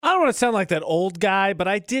want to sound like that old guy, but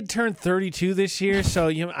I did turn 32 this year, so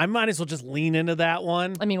I might as well just lean into that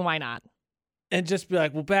one. I mean, why not? And just be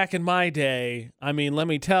like, well, back in my day, I mean, let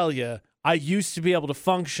me tell you, I used to be able to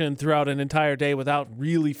function throughout an entire day without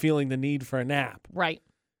really feeling the need for a nap. Right.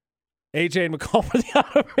 AJ and McCall for the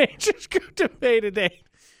Automations Group debate today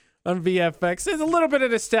on VFX. There's a little bit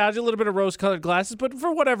of nostalgia, a little bit of rose-colored glasses, but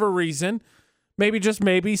for whatever reason, maybe just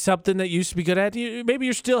maybe something that you used to be good at, maybe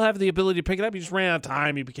you still have the ability to pick it up. You just ran out of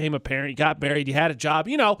time. You became a parent. You got married. You had a job.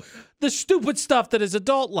 The stupid stuff that is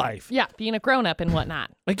adult life. Yeah, being a grown-up and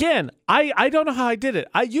whatnot. Again, I don't know how I did it.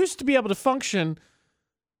 I used to be able to function,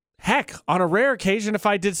 heck, on a rare occasion, if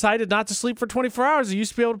I decided not to sleep for 24 hours, I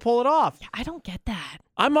used to be able to pull it off. Yeah, I don't get that.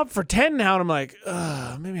 I'm up for 10 now, and I'm like,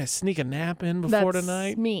 maybe I sneak a nap in before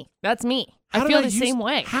tonight. That's me. I feel the same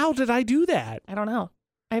way. How did I do that? I don't know.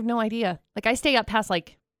 I have no idea. Like, I stay up past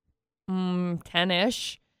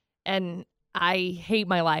 10-ish, and I hate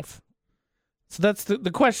my life. So that's the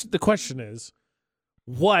question. The question is,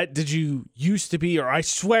 what did you used to be, or I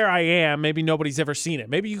swear I am, maybe nobody's ever seen it.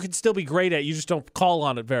 Maybe you could still be great at it, you just don't call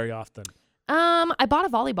on it very often. I bought a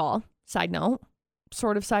volleyball, side note.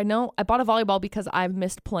 I bought a volleyball because I've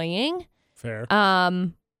missed playing. Fair.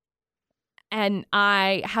 And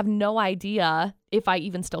I have no idea if I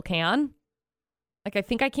even still can. Like, I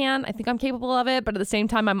think I can. I think I'm capable of it. But at the same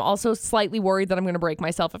time, I'm also slightly worried that I'm going to break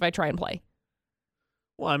myself if I try and play.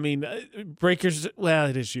 Well, I mean, breakers, well,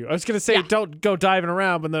 it is you. I was going to say, Don't go diving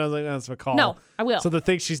around, but then I was like, that's McCall. No, I will. So the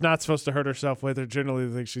things she's not supposed to hurt herself with are generally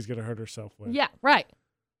the things she's going to hurt herself with. Yeah, right.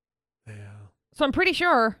 Yeah. So I'm pretty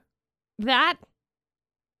sure that's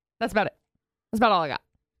about it. That's about all I got.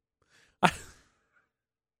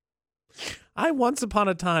 I once upon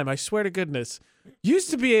a time, I swear to goodness,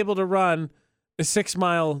 used to be able to run a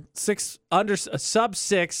sub 6.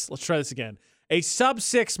 Let's try this again. A sub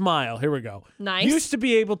 6 mile. Here we go. Nice. Used to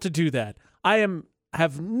be able to do that.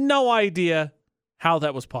 Have no idea how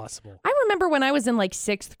that was possible. I remember when I was in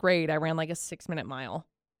 6th grade, I ran a 6-minute mile.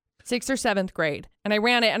 6th or 7th grade. And I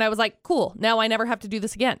ran it and I was like, cool. Now I never have to do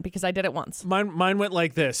this again because I did it once. Mine went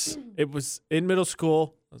like this. It was in middle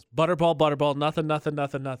school. It was butterball,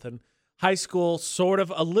 nothing. High school, sort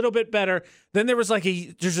of a little bit better. Then there was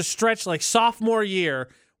there's a stretch sophomore year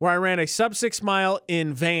where I ran a sub 6 mile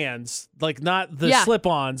in Vans, not the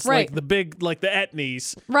slip-ons, right. the big, the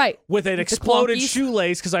Etnies. Right. With an exploded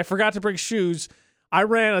shoelace because I forgot to bring shoes. I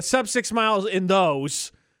ran a sub 6 miles in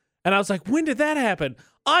those. And I was like, when did that happen?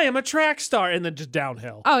 I am a track star. And then just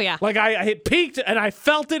downhill. Oh, yeah. I hit peaked and I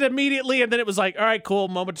felt it immediately. And then it was like, all right, cool.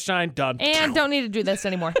 Moment to shine. Done. And don't need to do this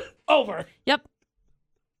anymore. Over. Yep.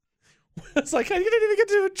 It's like, I didn't even get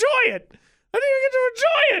to enjoy it.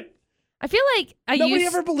 I feel like nobody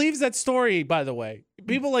ever believes that story, by the way.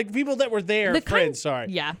 People that were there,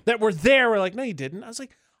 yeah. that were there were like, no, you didn't. I was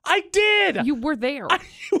like, I did. You were there.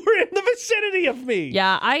 You were in the vicinity of me.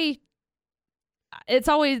 Yeah, it's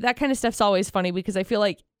always, that kind of stuff's always funny because I feel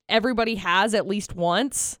like everybody has at least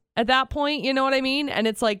once at that point, you know what I mean? And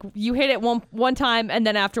it's like, you hit it one time and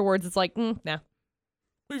then afterwards it's like, no.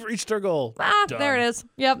 We've reached our goal. Done. There it is.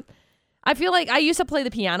 Yep. I feel like I used to play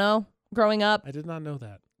the piano growing up. I did not know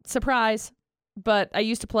that. Surprise. But I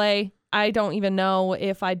used to play. I don't even know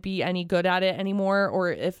if I'd be any good at it anymore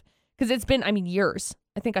or because it's been, years.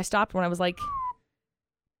 I think I stopped when I was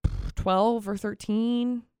 12 or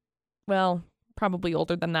 13. Well, probably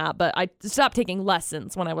older than that, but I stopped taking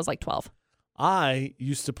lessons when I was 12. I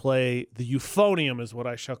used to play the euphonium is what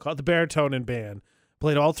I shall call it, the baritone in band.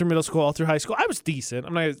 Played all through middle school, all through high school. I was decent.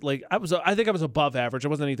 I'm not I think I was above average. I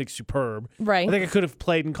wasn't anything superb. Right. I think I could have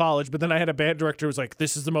played in college, but then I had a band director who was like,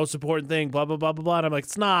 this is the most important thing, blah, blah, blah, blah, blah. And I'm like,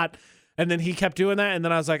 it's not. And then he kept doing that. And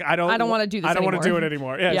then I was like, I don't want to do this anymore. I don't want to do it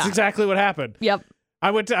anymore. Yeah, it's exactly what happened. Yep. I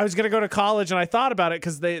was going to go to college and I thought about it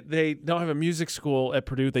because they don't have a music school at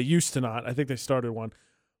Purdue. They used to not. I think they started one.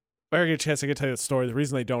 If I ever get a chance, I can tell you the story. The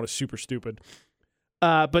reason they don't is super stupid.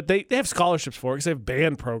 But they have scholarships for it because they have a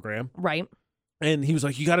band program. Right. And he was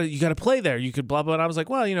like, you gotta play there. You could blah, blah. And I was like,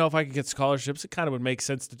 well, if I could get scholarships, it kind of would make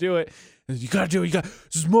sense to do it. And you got to do it.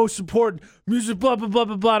 This is most important. Music, blah, blah, blah,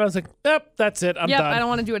 blah, blah. And I was like, yep, that's it. I'm done. I don't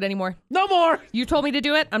want to do it anymore. No more. You told me to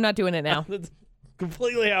do it. I'm not doing it now. That's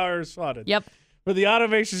completely how I responded. Yep. For the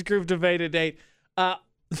Automations Group debate today.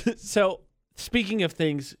 So speaking of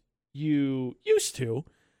things you used to,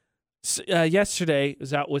 yesterday I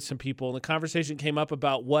was out with some people and the conversation came up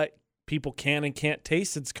about what people can and can't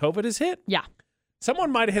taste since COVID has hit. Yeah.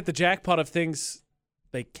 Someone might have hit the jackpot of things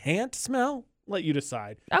they can't smell. Let you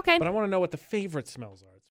decide. Okay. But I want to know what the favorite smells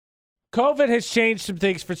are. COVID has changed some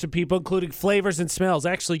things for some people, including flavors and smells.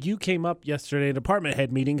 Actually, you came up yesterday at department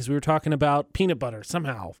head meeting because we were talking about peanut butter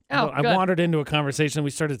somehow. I wandered into a conversation and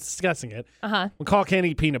we started discussing it. McCall can't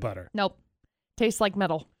eat peanut butter. Nope. Tastes like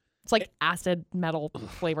metal. It's like acid metal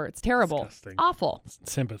flavor. It's terrible. Disgusting. Awful.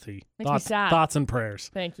 Sympathy. Makes me sad. Thoughts and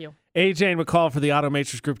prayers. Thank you. AJ and McCall for the Auto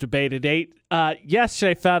Matrix Group debate at 8.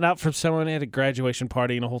 Yesterday, I found out from someone at a graduation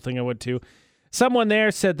party and a whole thing I went to. Someone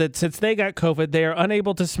there said that since they got COVID, they are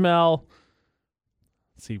unable to smell.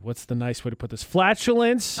 Let's see, what's the nice way to put this?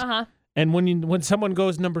 Flatulence. And when someone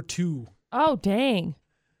goes number 2. Oh, dang.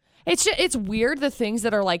 It's weird the things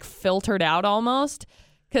that are like filtered out almost.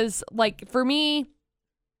 Because like for me,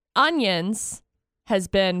 onions has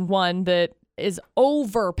been one that is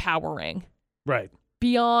overpowering. Right.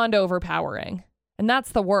 Beyond overpowering. And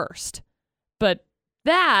that's the worst. But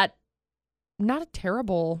that, not a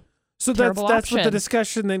terrible So that's what the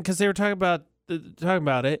discussion then, because they were talking about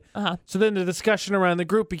it. So then the discussion around the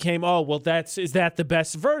group became, oh, well, is that the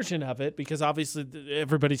best version of it? Because obviously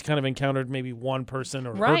everybody's kind of encountered maybe one person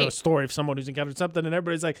or heard a story of someone who's encountered something, and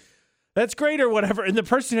everybody's like, that's great or whatever. And the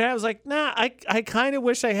person who had it was like, nah, I kind of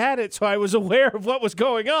wish I had it so I was aware of what was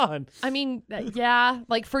going on. I mean, yeah,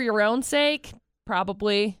 like for your own sake,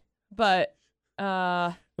 probably. But,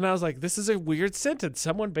 and I was like, this is a weird sentence.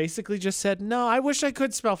 Someone basically just said, no, I wish I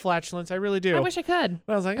could smell flatulence. I really do. I wish I could. And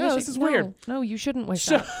I was like, oh, this is weird. No, you shouldn't wish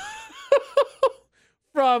that.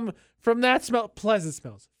 From that smell, pleasant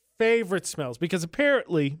smells, favorite smells, because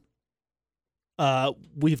apparently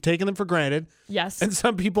we've taken them for granted. Yes. And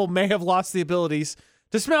some people may have lost the abilities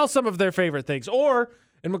to smell some of their favorite things. Or,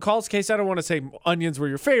 in McCall's case, I don't want to say onions were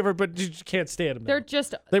your favorite, but you just can't stand them.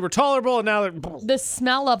 They were tolerable, and now they're... The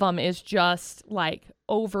smell of them is just, like,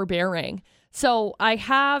 overbearing. So I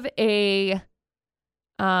have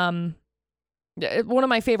one of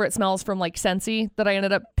my favorite smells from, like, Scentsy that I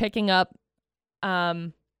ended up picking up.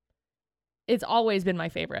 It's always been my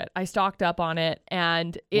favorite. I stocked up on it,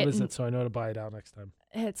 and what is it? So I know to buy it out next time.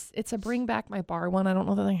 It's a Bring Back My Bar one. I don't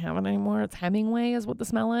know that they have it anymore. It's Hemingway is what the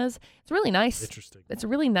smell is. It's really nice. Interesting. It's a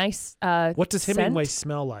really nice what does Hemingway scent.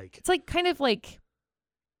 smell like? It's like kind of like,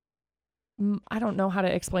 I don't know how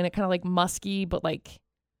to explain it. Kind of like musky, but like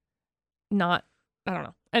not, I don't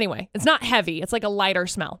know. Anyway, it's not heavy. It's like a lighter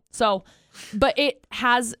smell. So, but it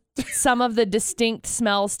has some of the distinct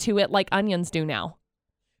smells to it like onions do now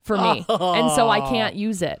for me. And so I can't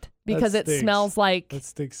use it. Because it smells like... That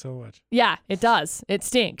stinks so much. Yeah, it does. It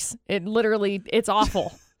stinks. It literally, it's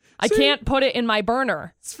awful. I can't put it in my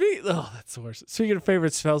burner. That's the worst. Speaking of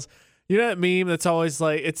favorite smells, you know that meme that's always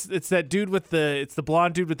like, it's that dude it's the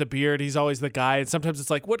blonde dude with the beard. He's always the guy. And sometimes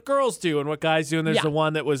it's like what girls do and what guys do. And there's the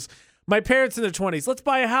one that was my parents in their 20s. Let's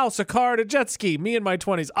buy a house, a car, and a jet ski. Me in my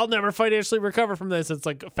 20s. I'll never financially recover from this. It's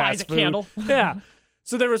like fast food. Candle. Yeah.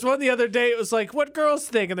 So there was one the other day, it was like, what girls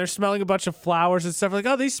think? And they're smelling a bunch of flowers and stuff. Like,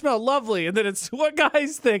 oh, these smell lovely. And then it's what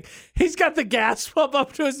guys think. He's got the gas pump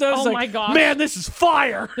up to his nose. Oh, like, my gosh. Man, this is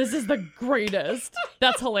fire. This is the greatest.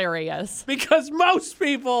 That's hilarious. Because most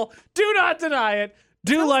people do not deny it,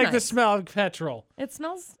 like nice. the smell of petrol. It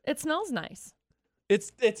smells nice.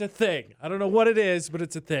 It's a thing. I don't know what it is, but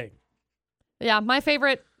it's a thing. Yeah, my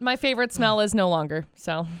favorite smell is no longer,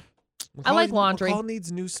 so... I like laundry. McCall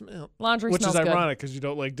needs new smell. Laundry smells good. Which is ironic because you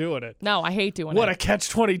don't like doing it. No, I hate doing it. What a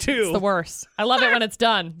catch-22. It's the worst. I love it when it's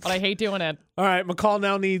done, but I hate doing it. All right, McCall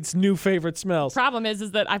now needs new favorite smells. Problem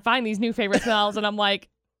is that I find these new favorite smells and I'm like,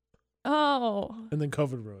 oh. And then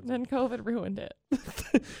COVID ruined it. Then COVID ruined it.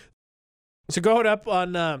 So go up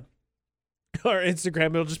on our Instagram.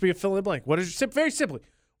 It'll just be a fill in the blank. Very simply,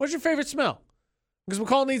 what's your favorite smell? Because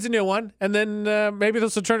McCall needs a new one, and then maybe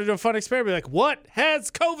this will turn into a fun experiment. Like, what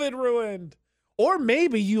has COVID ruined? Or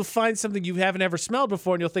maybe you'll find something you haven't ever smelled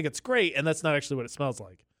before, and you'll think it's great, and that's not actually what it smells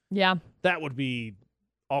like. Yeah. That would be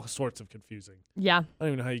all sorts of confusing. Yeah. I don't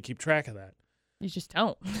even know how you keep track of that. You just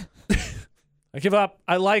don't. I give up.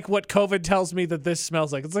 I like what COVID tells me that this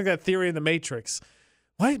smells like. It's like that theory in the Matrix.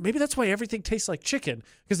 Why? Maybe that's why everything tastes like chicken,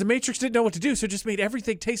 because the Matrix didn't know what to do, so it just made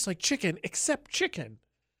everything taste like chicken except chicken.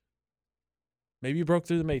 Maybe you broke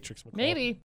through the Matrix, McCall. Maybe.